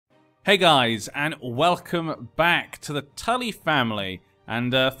Hey guys, and welcome back to the Tully family.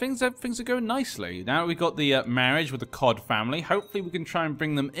 And things are going nicely. Now we got the marriage with the Cod family. Hopefully we can try and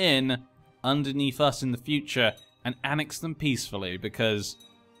bring them in underneath us in the future and annex them peacefully, because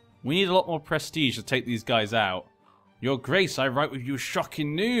we need a lot more prestige to take these guys out. Your Grace, I write with you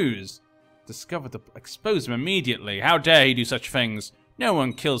shocking news. Expose him immediately. How dare he do such things? No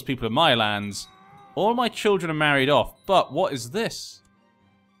one kills people in my lands. All my children are married off, but what is this?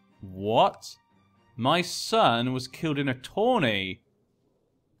 What? My son was killed in a tourney.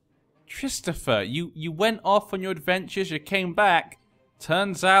 Christopher, you went off on your adventures, you came back.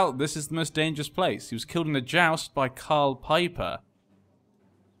 Turns out this is the most dangerous place. He was killed in a joust by Carl Piper.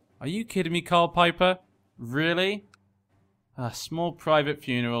 Are you kidding me, Carl Piper? Really? A small private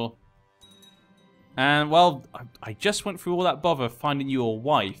funeral. And, well, I just went through all that bother finding you a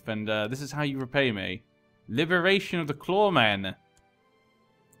wife, and this is how you repay me. Liberation of the Clawmen.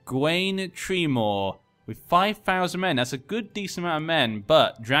 Gwaine Tremor. With 5,000 men. That's a good, decent amount of men,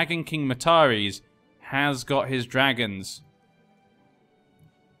 but Dragon King Matares has got his dragons.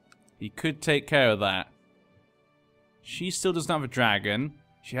 He could take care of that. She still doesn't have a dragon.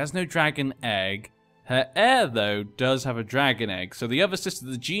 She has no dragon egg. Her heir, though, does have a dragon egg. So the other sister,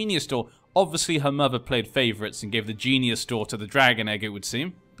 the Genius Door, obviously her mother played favourites and gave the Genius Daughter the dragon egg, it would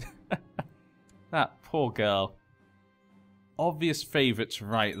seem. That poor girl. Obvious favourites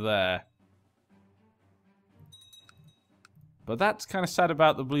right there. But that's kind of sad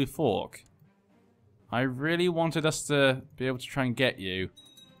about the Blue Fork. I really wanted us to be able to try and get you.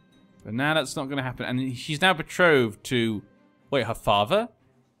 But now that's not going to happen. And she's now betrothed to... Wait, her father?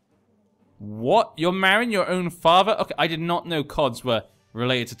 What? You're marrying your own father? Okay, I did not know Cods were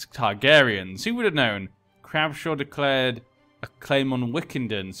related to Targaryens. Who would have known? Crabshaw declared a claim on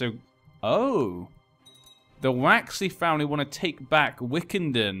Wickenden. So, oh. The Waxley family want to take back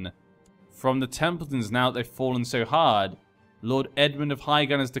Wickenden from the Templetons now that they've fallen so hard. Lord Edmund of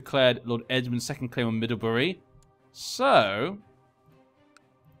Highgarden has declared Lord Edmund's second claim on Middlebury. So,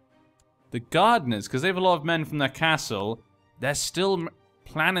 the Gardeners, because they have a lot of men from their castle, they're still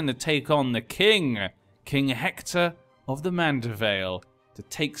planning to take on the king, King Hector of the Mandervale, to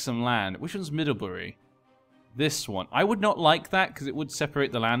take some land. Which one's Middlebury? This one. I would not like that because it would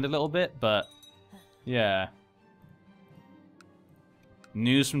separate the land a little bit, but yeah.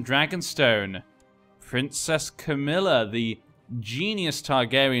 News from Dragonstone. Princess Camilla, the genius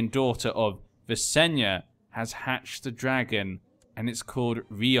Targaryen daughter of Visenya, has hatched a dragon, and it's called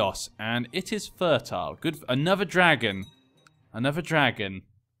Rios, and it is fertile. Good. Another dragon. Another dragon.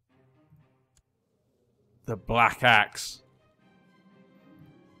 The Black Axe.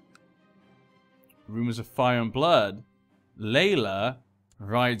 Rumors of fire and blood. Layla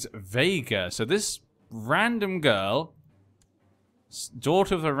rides Vega. So this random girl,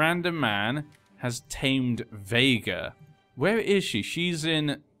 daughter of a random man, has tamed Vega. Where is she? She's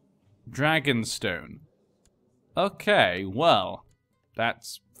in Dragonstone. Okay, well,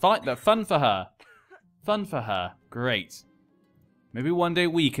 that's fun for her. Fun for her. Great. Maybe one day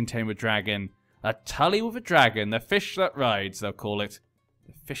we can tame a dragon. A Tully with a dragon. The fish that rides, they'll call it.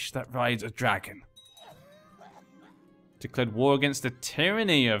 The fish that rides a dragon. Declared war against the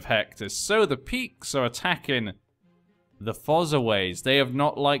tyranny of Hector. So the Peaks are attacking the Fossaways. They have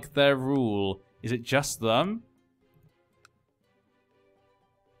not liked their rule. Is it just them?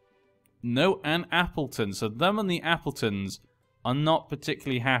 No, and Appleton. So them and the Appletons are not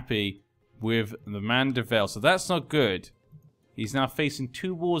particularly happy with the Mandervale. So that's not good. He's now facing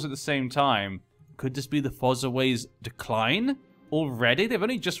two wars at the same time. Could this be the Fossaways' decline? Already? They've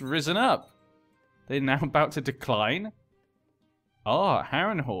only just risen up. They're now about to decline. Oh,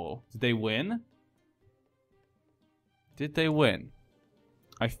 Harrenhal. Did they win? Did they win?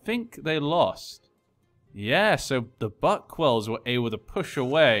 I think they lost. Yeah, so the Buckwells were able to push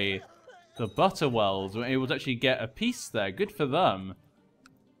away. The Butterwells were able to actually get a piece there. Good for them.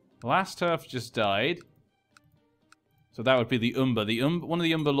 Last Turf just died. So that would be the Umber. One of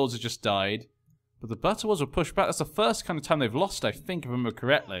the Umber Lords has just died. But the Butterwells were pushed back. That's the first kind of time they've lost, I think, if I remember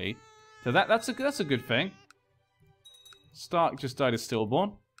correctly. So that's a good thing. Stark just died as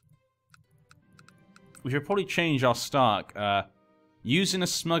stillborn. We should probably change our Stark. Using a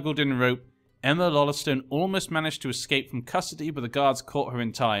smuggled-in rope, Emma Lollerstone almost managed to escape from custody, but the guards caught her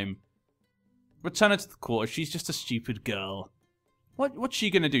in time. Return her to the court. She's just a stupid girl. What's she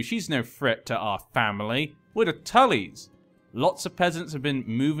gonna do? She's no threat to our family. We're the Tullys. Lots of peasants have been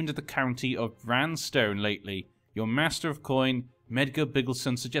moving to the county of Branstone lately. Your master of coin, Medgar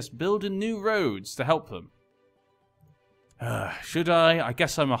Biggleson, suggests building new roads to help them. Should I? I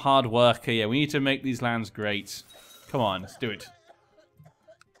guess I'm a hard worker. Yeah, we need to make these lands great. Come on, let's do it.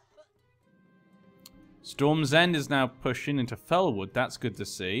 Storm's End is now pushing into Felwood. That's good to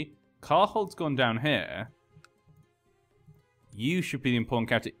see. Carhold's gone down here. You should be the important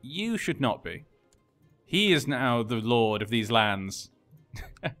character. You should not be. He is now the lord of these lands.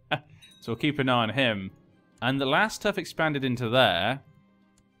 So we'll keep an eye on him. And the last turf expanded into there.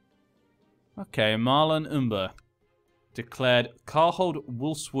 Okay, Marlon Umber declared Carhold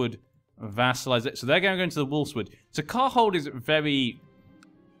Wolfswood vassalized. So they're going to go into the Wolfswood. So Carhold is very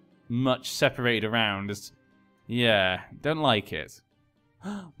much separated around. Yeah, don't like it.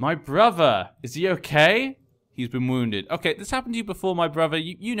 My brother! Is he okay? He's been wounded. Okay, this happened to you before, my brother.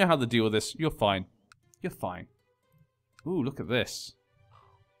 You know how to deal with this. You're fine. You're fine. Ooh, look at this.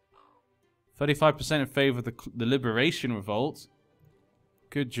 35% in favor of the Liberation Revolt.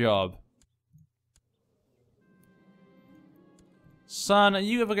 Good job. Son, are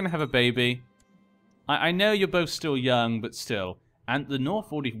you ever going to have a baby? I know you're both still young, but still. And the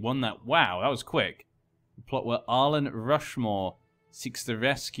North already won that. Wow, that was quick. The plot where Arlen Rushmore seeks to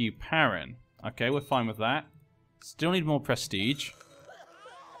rescue Perrin. Okay, we're fine with that. Still need more prestige.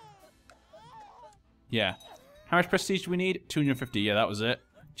 Yeah. How much prestige do we need? 250. Yeah, that was it.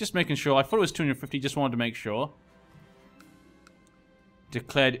 Just making sure. I thought it was 250. Just wanted to make sure.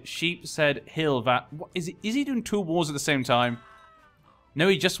 Declared Sheepshead Hill. What, is he doing 2 wars at the same time? No,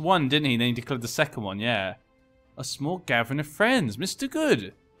 he just won, didn't he? Then he declared the second one. Yeah. A small gathering of friends. Mr.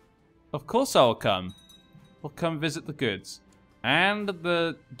 Good. Of course I'll come. We'll come visit the Goods. And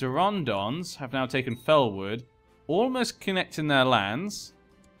the Durondons have now taken Felwood. Almost connecting their lands.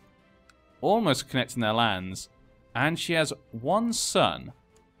 Almost connecting their lands. And she has one son.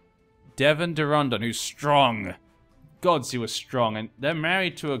 Devon Durondon, who's strong. Gods, he was strong. And they're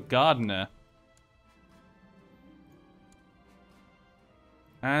married to a gardener.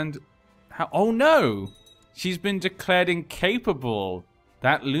 And how... Oh no! She's been declared incapable.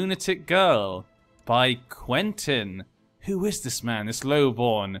 That lunatic girl. By Quentin. Who is this man, this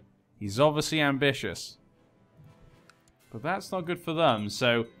lowborn? He's obviously ambitious. But that's not good for them.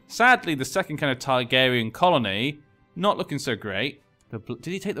 So, sadly, the second kind of Targaryen colony, not looking so great. Did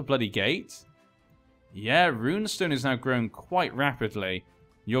he take the Bloody Gate? Yeah, Runestone is now growing quite rapidly.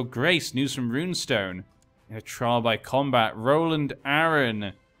 Your Grace, news from Runestone. In a trial by combat, Roland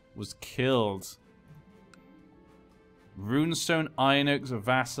Arryn was killed. Runestone Iron Oak's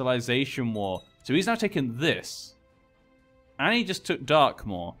vassalization war. So he's now taken this. And he just took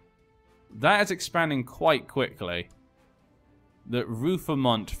Darkmoor. That is expanding quite quickly. The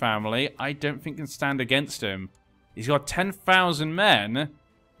Ruthermont family, I don't think can stand against him. He's got 10,000 men.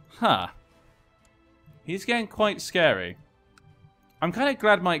 Huh. He's getting quite scary. I'm kind of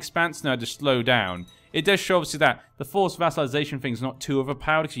glad my expanse now just slow down. It does show obviously that the forced vassalization thing's not too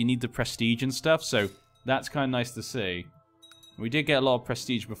overpowered because you need the prestige and stuff, so that's kind of nice to see. We did get a lot of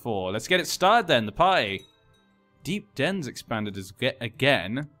prestige before. Let's get it started then, the party. Deep Den's expanded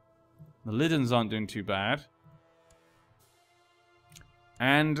again. The Liddens aren't doing too bad.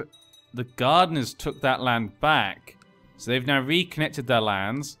 And the Gardeners took that land back. So they've now reconnected their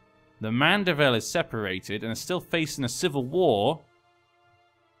lands. The Mandeville is separated and is still facing a civil war.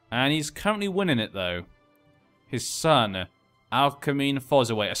 And he's currently winning it though. His son, Alcamine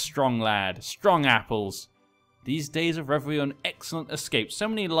Fosaway, a strong lad. Strong apples. These days of revelry on excellent escape. So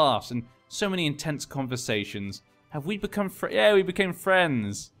many laughs and so many intense conversations. Have we become friends? Yeah, we became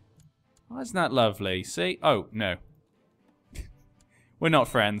friends. Oh, isn't that lovely? See? Oh, no. We're not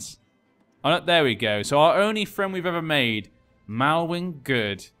friends. Oh, no, there we go. So our only friend we've ever made. Malwyn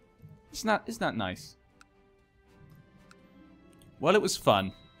Good. Isn't that nice? Well, it was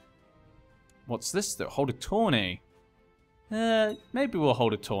fun. What's this though? Hold a tourney. Maybe we'll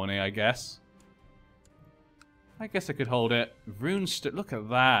hold a tourney, I guess. I guess I could hold it. Runestone. Look at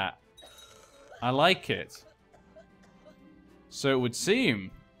that. I like it. So it would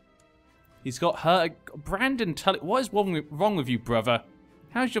seem. He's got her. Brandon Tully. What is wrong with you, brother?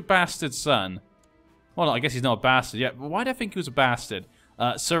 How's your bastard son? Well, I guess he's not a bastard yet. But why do I think he was a bastard?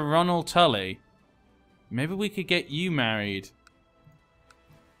 Sir Ronald Tully. Maybe we could get you married.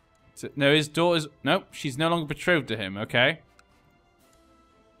 No, his daughter's... Nope, she's no longer betrothed to him, okay?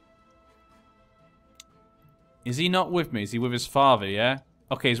 Is he not with me? Is he with his father, yeah?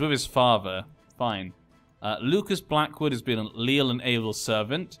 Okay, he's with his father. Fine. Lucas Blackwood has been a leal and able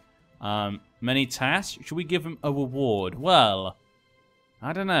servant. Many tasks. Should we give him a reward? Well,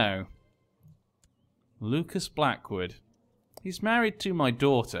 I don't know. Lucas Blackwood. He's married to my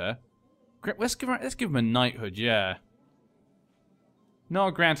daughter. Let's give him a knighthood, yeah. Not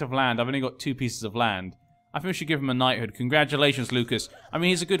a grant of land. I've only got 2 pieces of land. I think we should give him a knighthood. Congratulations, Lucas. I mean,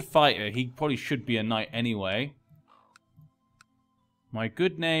 he's a good fighter. He probably should be a knight anyway. My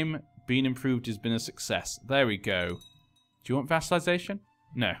good name been improved has been a success. There we go. Do you want vassalization?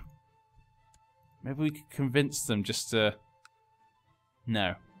 No. Maybe we could convince them just to...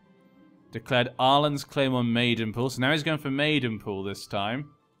 No. Declared Arlen's claim on Maidenpool. So now he's going for Maidenpool this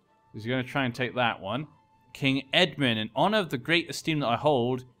time. He's going to try and take that one. King Edmund, in honor of the great esteem that I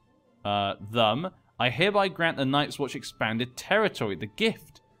hold I hereby grant the Night's Watch expanded territory, the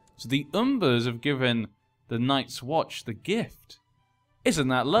gift. So the Umbers have given the Night's Watch the gift. Isn't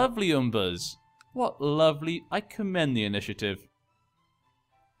that lovely, Umbers? What lovely... I commend the initiative.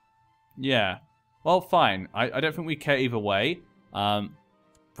 Yeah. Well, fine. I don't think we care either way.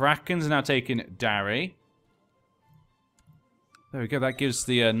 Bracken's now taking Darry. There we go. That gives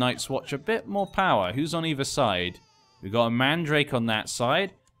the Night's Watch a bit more power. Who's on either side? We've got a Mandrake on that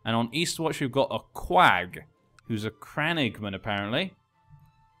side. And on Eastwatch, we've got a Quag, who's a Cranigman, apparently.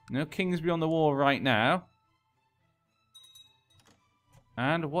 No Kingsby on the wall right now.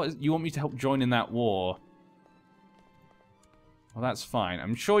 And what is... You want me to help join in that war? Well, that's fine.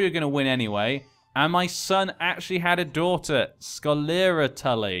 I'm sure you're going to win anyway. And my son actually had a daughter, Scalera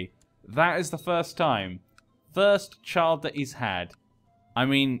Tully. That is the first time. First child that he's had. I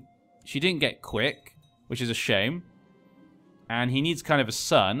mean, she didn't get quick, which is a shame. And he needs kind of a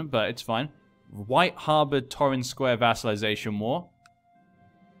son, but it's fine. White Harbour Torrens Square Vassalization War.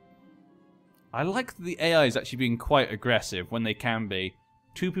 I like the AI is actually being quite aggressive when they can be.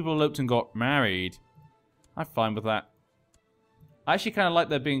 2 people eloped and got married. I'm fine with that. I actually kind of like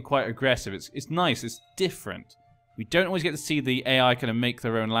them being quite aggressive. It's nice. It's different. We don't always get to see the AI kind of make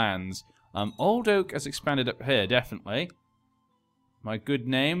their own lands. Old Oak has expanded up here, definitely. My good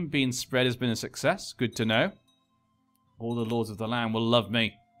name being spread has been a success. Good to know. All the lords of the land will love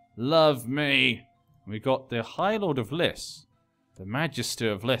me. Love me. We got the High Lord of Liss. The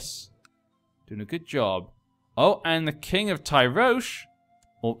Magister of Liss. Doing a good job. Oh, and the King of Tyrosh.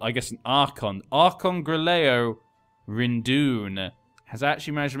 Or I guess an Archon. Archon Greleo Rindoon has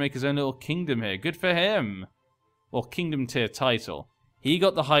actually managed to make his own little kingdom here. Good for him. Or kingdom tier title. He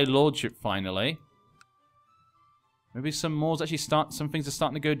got the High Lordship finally. Maybe some things are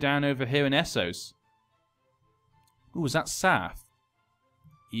starting to go down over here in Essos. Ooh, is that Saf?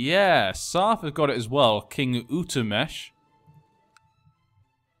 Yeah, Saf has got it as well. King Utamesh.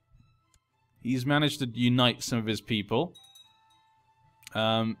 He's managed to unite some of his people.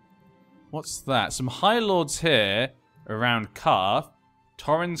 What's that? Some High Lords here around Karth.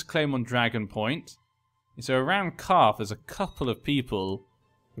 Torrens claim on Dragon Point. So around Karth, there's a couple of people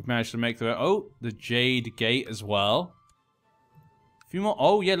who've managed to make their... Oh, the Jade Gate as well. A few more...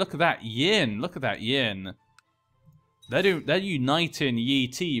 Oh, yeah, look at that. Yin. Look at that Yin. They're uniting Yi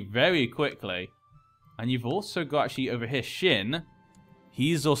Ti very quickly. And you've also got actually over here Shin.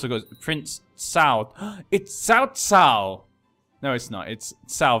 He's also got Prince Cao. It's Cao Cao! No, it's not. It's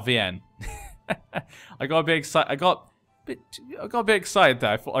Cao Vien. I got a bit excited. I got a bit excited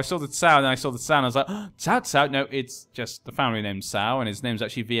there. I saw the Cao and then I saw the Cao and I was like, oh, Cao Cao? No, it's just the family name's Cao and his name's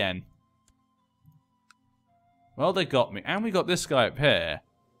actually Vien. Well, they got me. And we got this guy up here.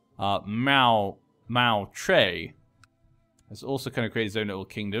 Mao Tre. Has also kind of created his own little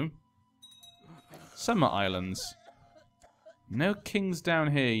kingdom. Summer Islands. No kings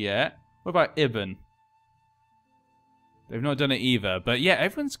down here yet. What about Ibn? They've not done it either. But yeah,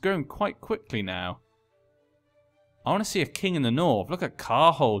 everyone's growing quite quickly now. I want to see a king in the north. Look at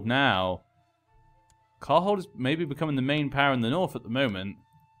Carhold now. Carhold is maybe becoming the main power in the north at the moment.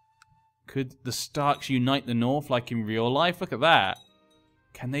 Could the Starks unite the north like in real life? Look at that.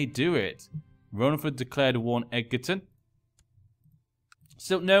 Can they do it? Ronaford declared war on Edgerton.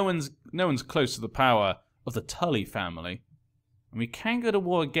 Still, no one's close to the power of the Tully family. And we can go to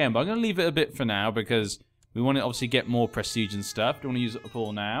war again, but I'm going to leave it a bit for now because we want to obviously get more prestige and stuff. Don't want to use it up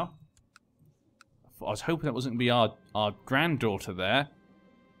all now. I was hoping that wasn't going to be our granddaughter there.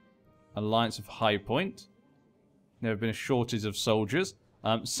 Alliance of High Point. There have been a shortage of soldiers.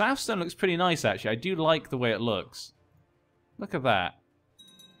 Southstone looks pretty nice, actually. I do like the way it looks. Look at that.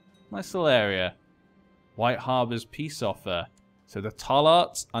 Nice little area. White Harbour's peace offer. So the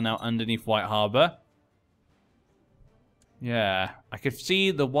Tallarts are now underneath White Harbour. Yeah. I could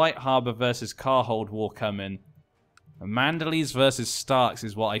see the White Harbour versus Carhold war coming. Mandalese versus Starks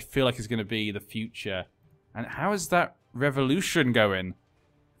is what I feel like is going to be the future. And how is that revolution going?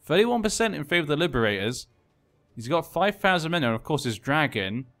 31% in favour of the Liberators. He's got 5,000 men and of course his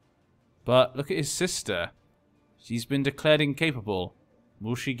dragon. But look at his sister. She's been declared incapable.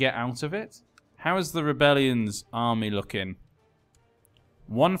 Will she get out of it? How is the rebellion's army looking?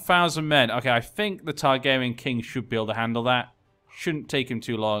 1,000 men. Okay, I think the Targaryen king should be able to handle that. Shouldn't take him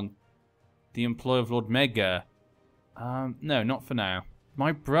too long. The employ of Lord Mega. No, not for now.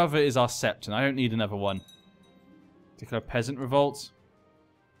 My brother is our Septon. I don't need another one. Declare peasant revolt.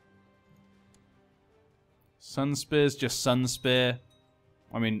 Sunspear's just Sunspear.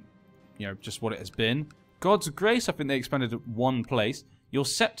 I mean, you know, just what it has been. God's Grace, I think they expanded at one place. Your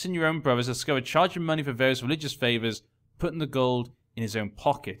Septon, your own brothers, discovered charging money for various religious favors, putting the gold in his own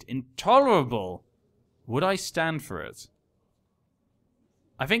pocket. Intolerable! Would I stand for it?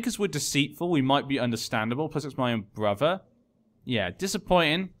 I think as we're deceitful, we might be understandable, plus it's my own brother. Yeah,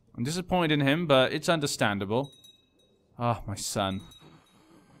 disappointing. I'm disappointed in him, but it's understandable. Ah, my son.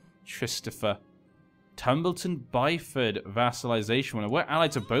 Christopher. Tumbleton, Byford, vassalization. We're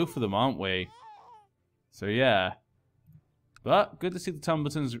allied to both of them, aren't we? So, yeah. But, good to see the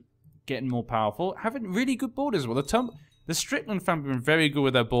Tumbletons getting more powerful. Having really good borders. Well, the Strickland family have been very good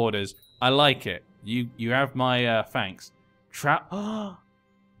with their borders. I like it. You have my thanks.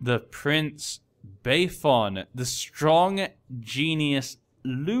 The Prince Bayfon, the strong, genius,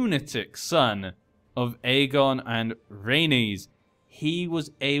 lunatic son of Aegon and Rhaenys. He was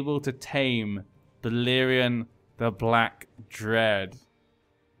able to tame Balerion the Black Dread.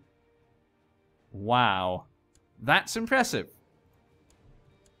 Wow. That's impressive.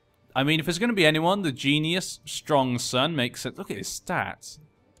 I mean, if there's going to be anyone, the genius, strong son makes sense. Look at his stats.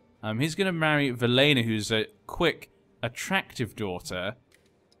 He's going to marry Velena, who's a quick, attractive daughter.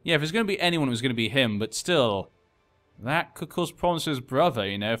 Yeah, if there's going to be anyone, it was going to be him, but still, that could cause problems to his brother,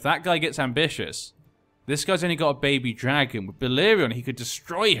 you know. If that guy gets ambitious, this guy's only got a baby dragon. With Balerion, he could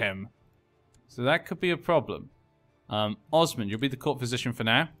destroy him. So that could be a problem. Osmond, you'll be the court physician for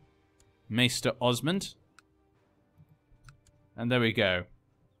now. Maester Osmond. And there we go.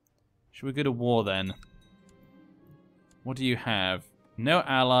 Should we go to war then? What do you have? No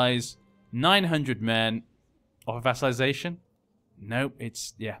allies. 900 men. Offer vassalization? Nope,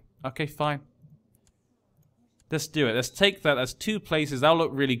 it's... yeah. Okay, fine. Let's do it. Let's take that. That's 2 places. That'll look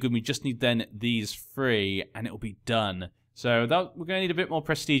really good. We just need then these 3, and it'll be done. So we're going to need a bit more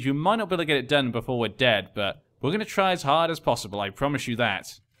prestige. We might not be able to get it done before we're dead, but we're going to try as hard as possible. I promise you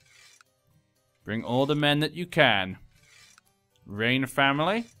that. Bring all the men that you can. Rain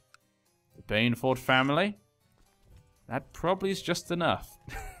family. The Baneford family. That probably is just enough.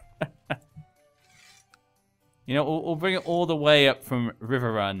 You know, we'll bring it all the way up from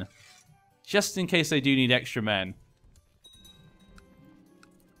Riverrun. Just in case they do need extra men.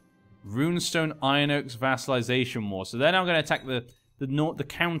 Runestone Iron Oaks vassalization war. So they're now going to attack the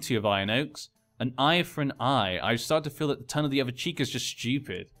county of Iron Oaks. An eye for an eye. I start to feel that the ton of the other cheek is just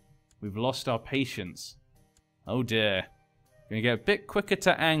stupid. We've lost our patience. Oh dear. Gonna get a bit quicker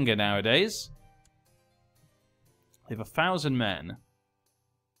to anger nowadays. They have 1,000 men.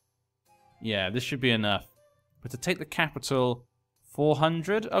 Yeah, this should be enough. But to take the capital,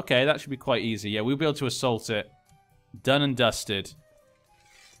 400? Okay, that should be quite easy. Yeah, we'll be able to assault it. Done and dusted.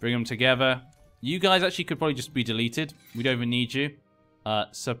 Bring them together. You guys actually could probably just be deleted. We don't even need you.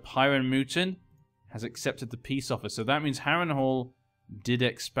 Sir Pyron Mooton has accepted the peace offer. So that means Harrenhal did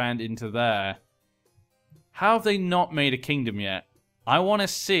expand into there. How have they not made a kingdom yet? I want to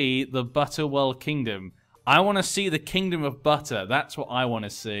see the Butterwell Kingdom. I want to see the Kingdom of Butter. That's what I want to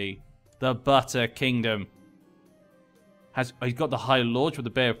see. The Butter Kingdom. He's got the High Lodge with the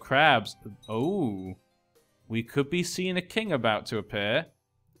Bay of Crabs. Oh. We could be seeing a king about to appear.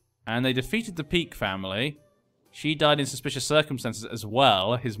 And they defeated the Peak family. She died in suspicious circumstances as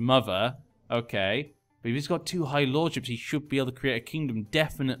well. His mother. Okay. But if he's got 2 high lordships, he should be able to create a kingdom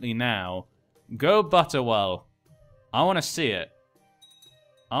definitely now. Go Butterwell. I want to see it.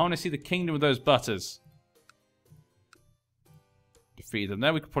 I want to see the kingdom of those butters. Defeat them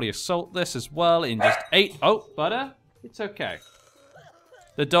there. We could probably assault this as well in just 8. Oh, Butter. It's okay.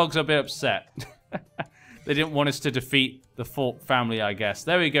 The dogs are a bit upset. They didn't want us to defeat the Fork family, I guess.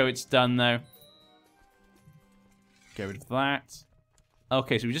 There we go. It's done, though. Get rid of that.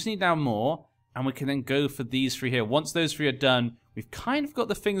 Okay, so we just need now more. And we can then go for these 3 here. Once those 3 are done, we've kind of got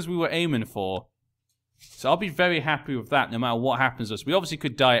the things we were aiming for. So I'll be very happy with that no matter what happens to us. We obviously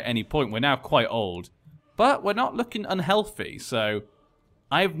could die at any point. We're now quite old. But we're not looking unhealthy. So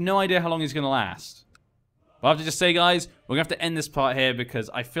I have no idea how long he's going to last. But I have to just say, guys, we're going to have to end this part here because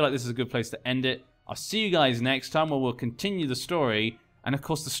I feel like this is a good place to end it. I'll see you guys next time where we'll continue the story. And, of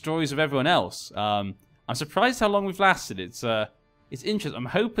course, the stories of everyone else. I'm surprised how long we've lasted. It's interesting. I'm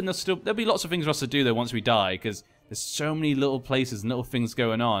hoping there'll be lots of things for us to do, though, once we die. Because there's so many little places and little things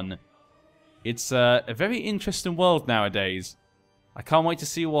going on. It's a very interesting world nowadays. I can't wait to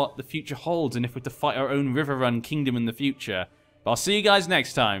see what the future holds and if we have to fight our own Riverrun kingdom in the future. But I'll see you guys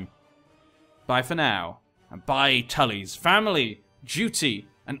next time. Bye for now. And bye, Tully's family, duty,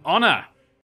 and honor.